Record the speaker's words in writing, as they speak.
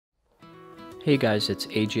Hey guys, it's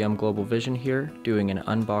AGM Global Vision here, doing an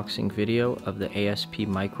unboxing video of the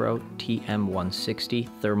Asp-Micro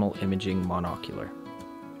TM160 thermal imaging monocular.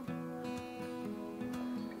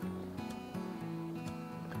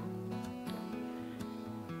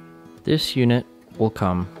 This unit will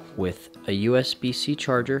come with a USB-C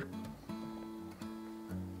charger,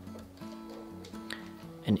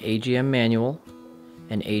 an AGM manual,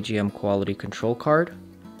 an AGM quality control card,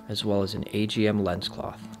 as well as an AGM lens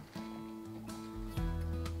cloth.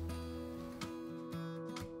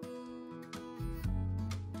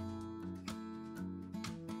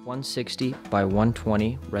 .160 by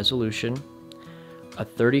 120 resolution, a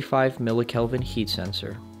 35 millikelvin heat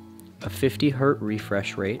sensor, a 50 Hz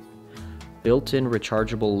refresh rate, built-in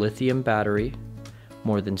rechargeable lithium battery,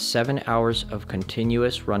 more than 7 hours of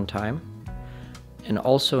continuous runtime, and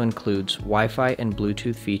also includes Wi-Fi and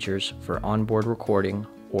Bluetooth features for onboard recording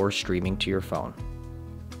or streaming to your phone.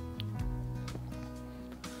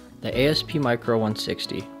 The Asp-Micro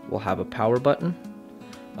 160 will have a power button,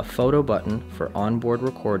 a photo button for onboard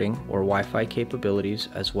recording or Wi-Fi capabilities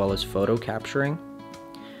as well as photo capturing,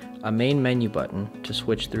 a main menu button to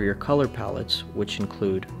switch through your color palettes, which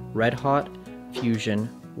include red hot, fusion,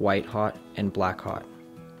 white hot, and black hot.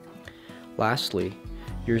 Lastly,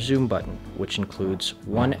 your zoom button, which includes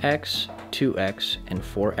 1x, 2x, and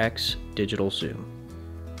 4x digital zoom.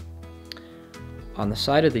 On the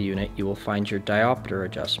side of the unit, you will find your diopter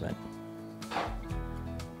adjustment.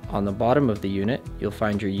 On the bottom of the unit, you'll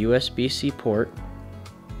find your USB-C port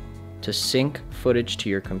to sync footage to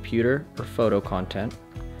your computer or photo content,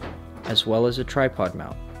 as well as a tripod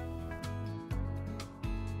mount.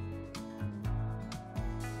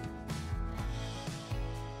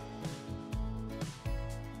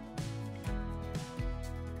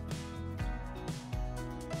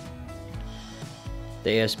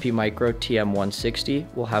 The Asp-Micro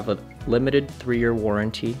TM160 will have a limited 3-year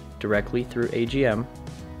warranty directly through AGM.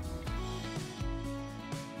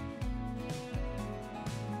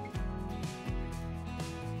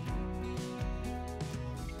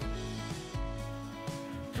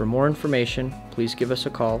 For more information, please give us a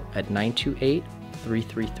call at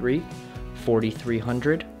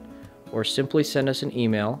 928-333-4300 or simply send us an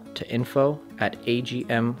email to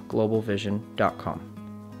info@agmglobalvision.com.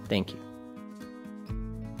 Thank you.